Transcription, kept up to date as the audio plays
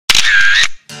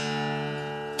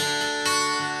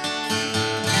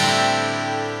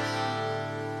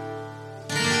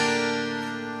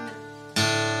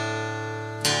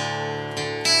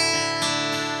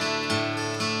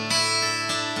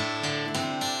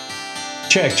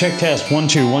Check, test, 1,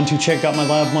 2, 1, 2, check. Got my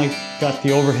lav mic, got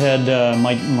the overhead,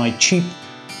 my cheap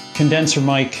condenser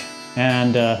mic,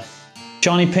 and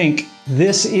JonnyPink.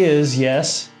 This is,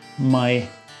 yes, my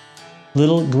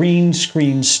little green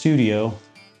screen studio,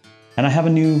 and I have a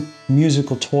new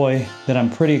musical toy that I'm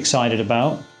pretty excited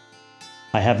about.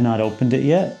 I have not opened it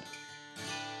yet.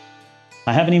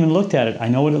 I haven't even looked at it. I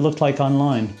know what it looked like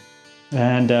online.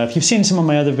 And if you've seen some of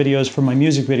my other videos from my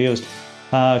music videos,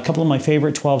 a couple of my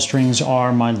favorite 12 strings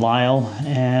are my Lyle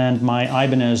and my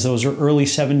Ibanez. Those are early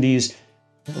 70s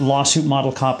lawsuit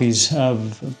model copies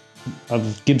of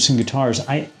Gibson guitars.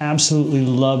 I absolutely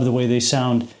love the way they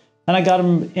sound. And I got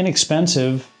them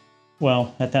inexpensive.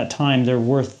 Well, at that time, they're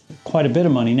worth quite a bit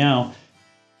of money now.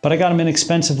 But I got them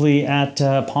inexpensively at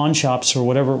pawn shops or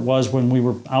whatever it was when we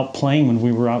were out playing, when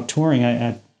we were out touring.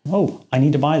 I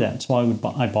need to buy that. So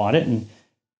I bought it and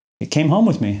it came home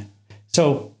with me.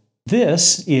 So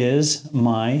this is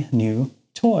my new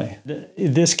toy.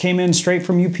 This came in straight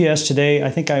from UPS today.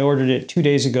 I think I ordered it 2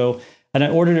 days ago, and I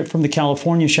ordered it from the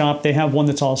California shop. They have one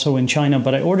that's also in China,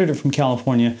 but I ordered it from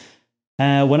California.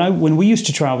 When we used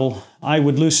to travel, I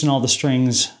would loosen all the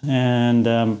strings,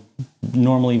 and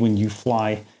normally when you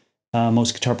fly,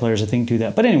 most guitar players I think do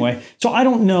that. But anyway, so I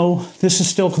don't know. This is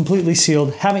still completely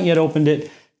sealed. Haven't yet opened it.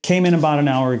 Came in about an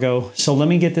hour ago. So let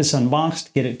me get this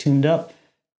unboxed, get it tuned up.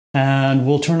 And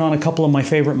we'll turn on a couple of my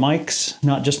favorite mics,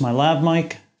 not just my lav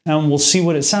mic, and we'll see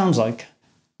what it sounds like.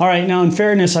 All right, now in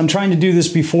fairness, I'm trying to do this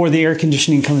before the air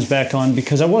conditioning comes back on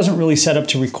because I wasn't really set up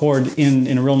to record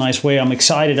in a real nice way. I'm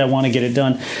excited, I want to get it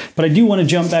done. But I do want to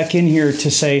jump back in here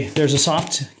to say there's a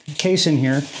soft case in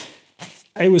here.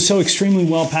 It was so extremely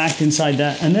well packed inside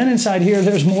that. And then inside here,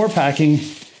 there's more packing.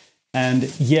 And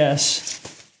yes,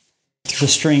 the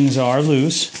strings are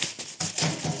loose.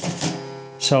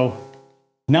 So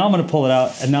now I'm going to pull it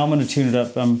out, and now I'm going to tune it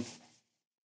up. I'm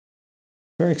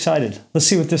very excited. Let's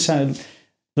see what this sounded.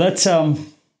 Let's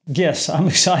guess. I'm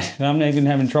excited. I'm not even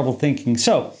having trouble thinking.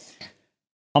 So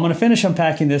I'm going to finish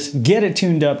unpacking this, get it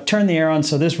tuned up, turn the air on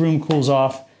so this room cools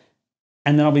off,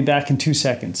 and then I'll be back in 2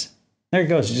 seconds. There it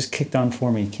goes. It just kicked on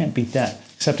for me. Can't beat that.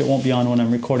 Except it won't be on when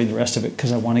I'm recording the rest of it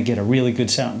because I want to get a really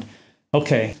good sound.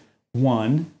 Okay.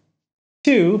 1,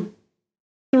 2,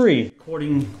 3.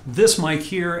 Recording this mic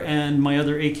here and my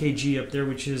other AKG up there,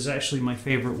 which is actually my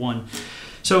favorite one.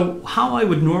 So how I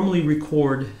would normally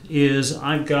record is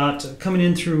I've got, coming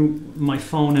in through my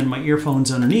phone and my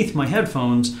earphones underneath my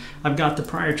headphones, I've got the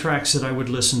prior tracks that I would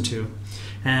listen to.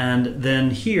 And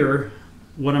then here,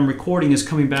 what I'm recording is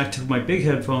coming back to my big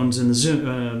headphones in the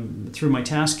Zoom, through my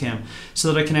Tascam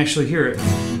so that I can actually hear it.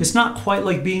 It's not quite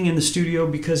like being in the studio,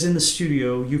 because in the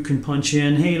studio you can punch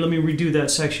in, hey, let me redo that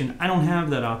section. I don't have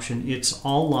that option. It's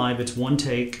all live. It's one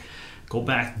take. Go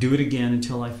back, do it again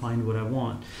until I find what I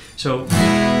want. So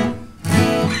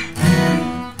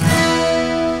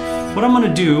what I'm going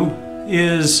to do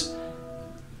is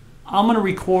I'm going to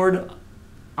record,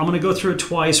 I'm going to go through it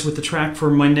twice with the track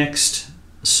for my next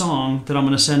song that I'm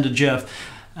going to send to Jeff,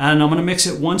 and I'm going to mix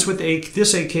it once with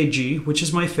this AKG, which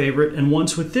is my favorite, and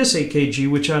once with this AKG,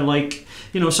 which I like.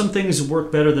 You know, some things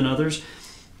work better than others.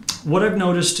 What I've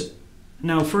noticed,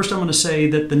 now first I'm going to say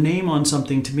that the name on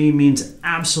something to me means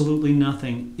absolutely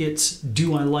nothing. It's,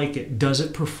 do I like it? Does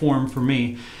it perform for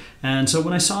me? And so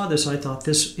when I saw this, I thought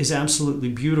this is absolutely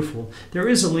beautiful. There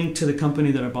is a link to the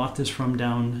company that I bought this from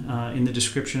down in the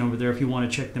description over there if you want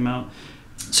to check them out.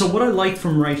 So what I like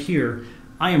from right here,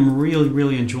 I am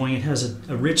really enjoying it. It has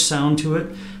a rich sound to it.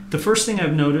 The first thing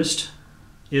I've noticed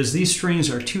is these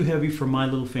strings are too heavy for my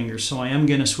little fingers, so I am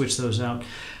going to switch those out.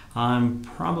 I'm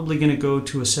probably going to go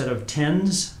to a set of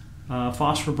 10s.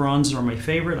 Phosphor bronze are my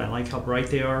favorite. I like how bright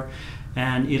they are.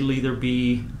 And it'll either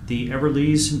be the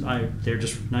Everleys, they're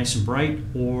just nice and bright,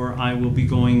 or I will be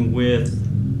going with,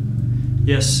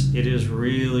 yes, it is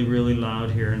really loud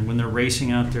here, and when they're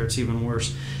racing out there, it's even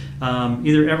worse.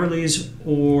 Either Everleys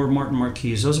or Martin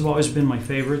Marquis. Those have always been my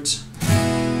favorites.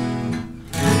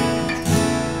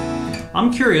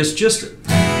 I'm curious, just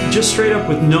straight up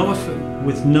with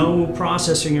no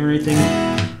processing or anything.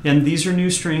 And these are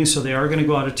new strings, so they are going to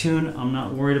go out of tune. I'm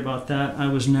not worried about that. I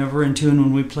was never in tune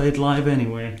when we played live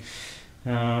anyway.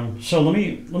 So let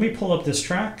me pull up this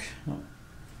track.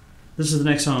 This is the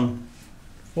next song.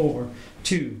 4,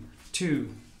 2, 2,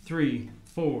 3,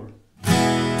 4.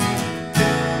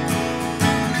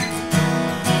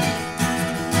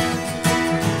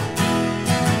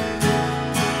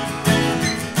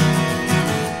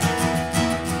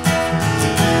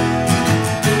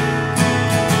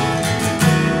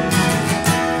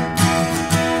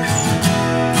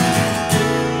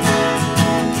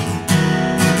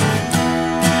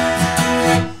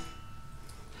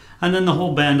 and then the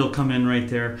whole band will come in right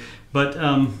there. But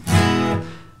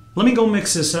let me go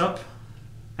mix this up,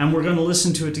 and we're going to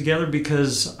listen to it together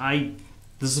because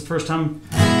this is the first time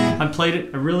I played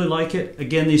it. I really like it.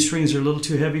 Again, these strings are a little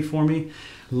too heavy for me.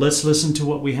 Let's listen to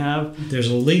what we have. There's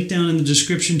a link down in the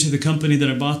description to the company that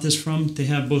I bought this from. They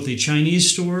have both a Chinese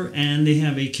store and they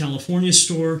have a California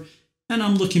store. And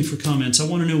I'm looking for comments. I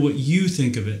want to know what you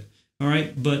think of it. All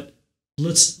right, but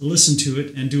let's listen to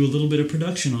it and do a little bit of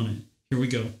production on it. Here we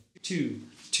go. 2,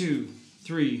 2,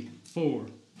 3, 4.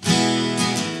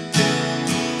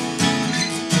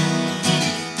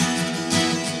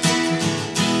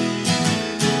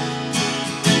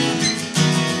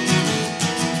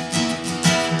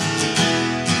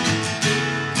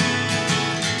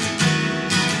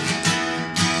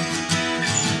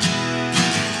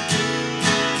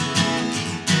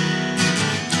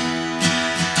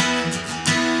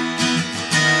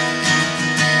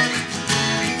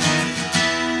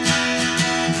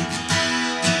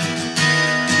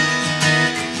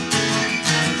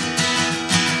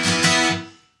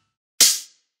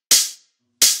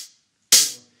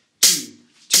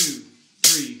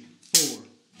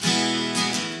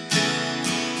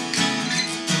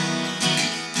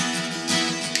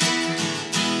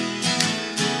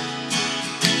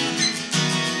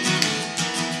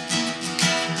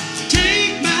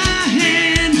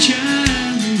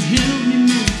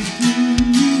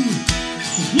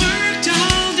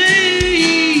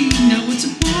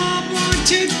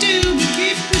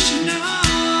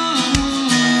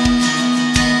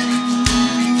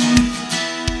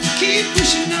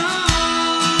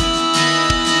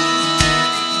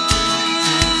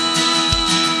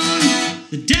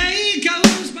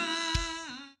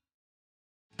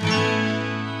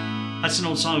 That's an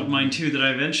old song of mine too that I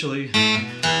eventually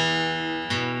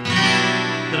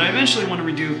want to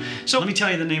redo. So let me tell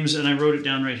you the names, and I wrote it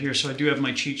down right here, so I do have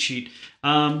my cheat sheet.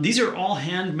 These are all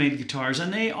handmade guitars,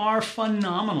 and they are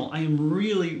phenomenal. I am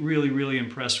really, really, really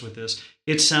impressed with this.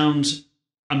 It sounds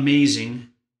amazing.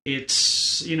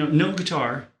 It's, no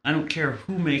guitar, I don't care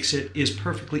who makes it, is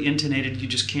perfectly intonated. You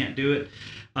just can't do it.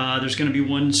 There's going to be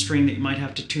one string that you might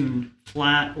have to tune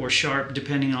flat or sharp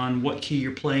depending on what key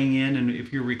you're playing in, and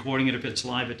if you're recording it, if it's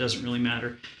live, it doesn't really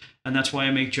matter. And that's why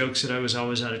I make jokes that I was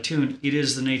always out of tune. It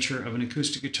is the nature of an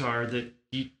acoustic guitar that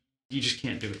you just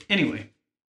can't do it. Anyway,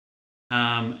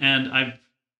 and I've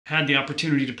had the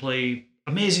opportunity to play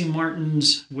amazing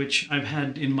Martins, which I've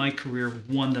had in my career,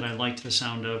 one that I liked the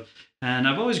sound of. And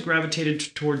I've always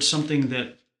gravitated towards something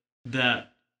that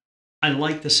I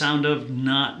like the sound of,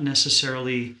 not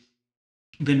necessarily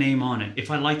the name on it.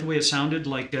 If I like the way it sounded,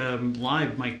 like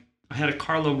live, I had a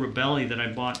Carlo Rebelli that I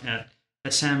bought at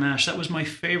Sam Ash. That was my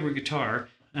favorite guitar,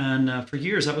 and for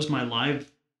years that was my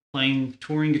live playing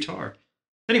touring guitar.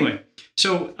 Anyway,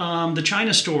 so the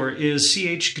China store is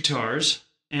CH Guitars,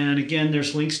 and again,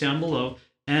 there's links down below.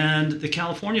 And the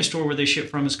California store where they ship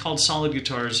from is called Solid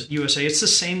Guitars USA. It's the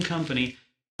same company.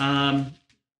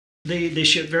 They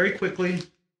ship very quickly.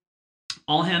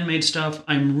 All handmade stuff.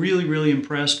 I'm really, really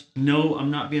impressed. No,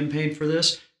 I'm not being paid for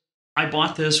this. I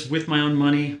bought this with my own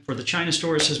money. For the China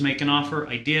store, it says make an offer.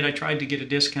 I did. I tried to get a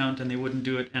discount and they wouldn't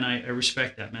do it. And I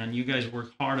respect that, man. You guys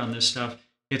work hard on this stuff.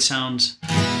 It sounds...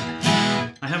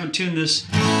 I haven't tuned this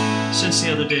since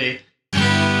the other day.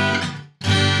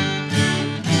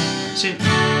 See,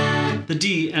 the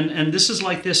D, and this is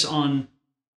like this on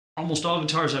almost all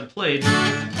guitars I've played.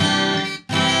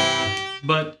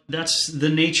 But that's the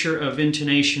nature of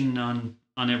intonation on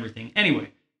everything. Anyway,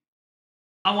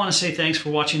 I want to say thanks for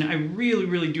watching. I really,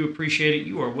 really do appreciate it.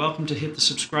 You are welcome to hit the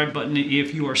subscribe button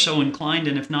if you are so inclined,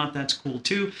 and if not, that's cool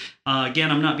too.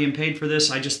 Again, I'm not being paid for this.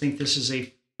 I just think this is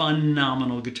a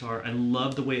phenomenal guitar. I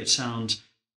love the way it sounds.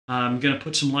 I'm going to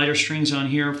put some lighter strings on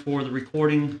here for the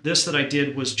recording. This that I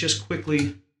did was just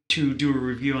quickly to do a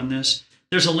review on this.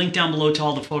 There's a link down below to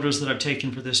all the photos that I've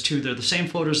taken for this too. They're the same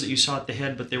photos that you saw at the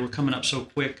head, but they were coming up so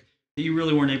quick that you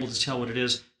really weren't able to tell what it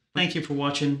is. Thank you for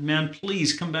watching. Man,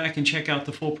 please come back and check out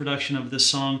the full production of this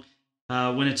song.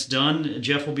 When it's done,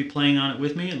 Jeff will be playing on it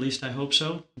with me. At least I hope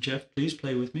so. Jeff, please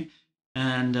play with me.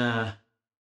 And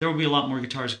there will be a lot more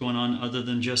guitars going on other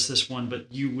than just this one, but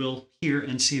you will hear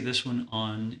and see this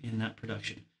one in that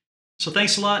production. So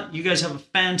thanks a lot. You guys have a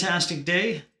fantastic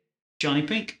day.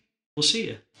 JonnyPink. We'll see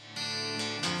you.